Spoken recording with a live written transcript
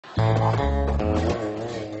Hey.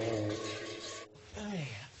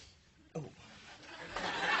 Oh.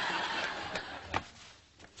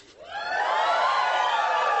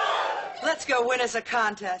 Let's go win us a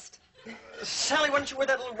contest. Sally, why don't you wear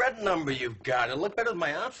that little red number you've got? It'll look better with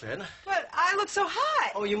my outfit. But I look so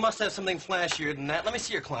hot. Oh, you must have something flashier than that. Let me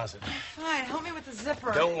see your closet. Fine, help me with the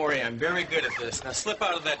zipper. Don't worry, I'm very good at this. Now slip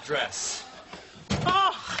out of that dress.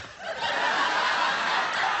 Oh!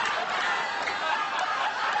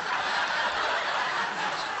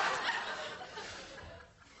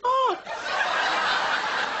 Oh!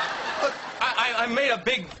 Look, I made a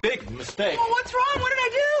big mistake. Well, what's wrong? What did I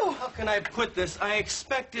do? How can I put this? I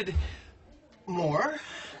expected more.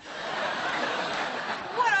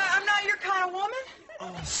 What, I'm not your kind of woman?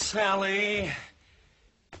 Oh, Sally,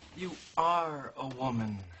 you are a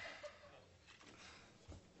woman.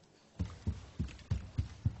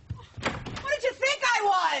 What did you think I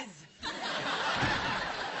was?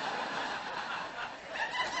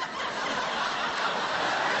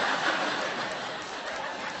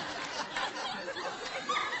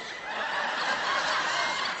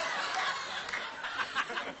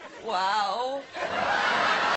 Wow.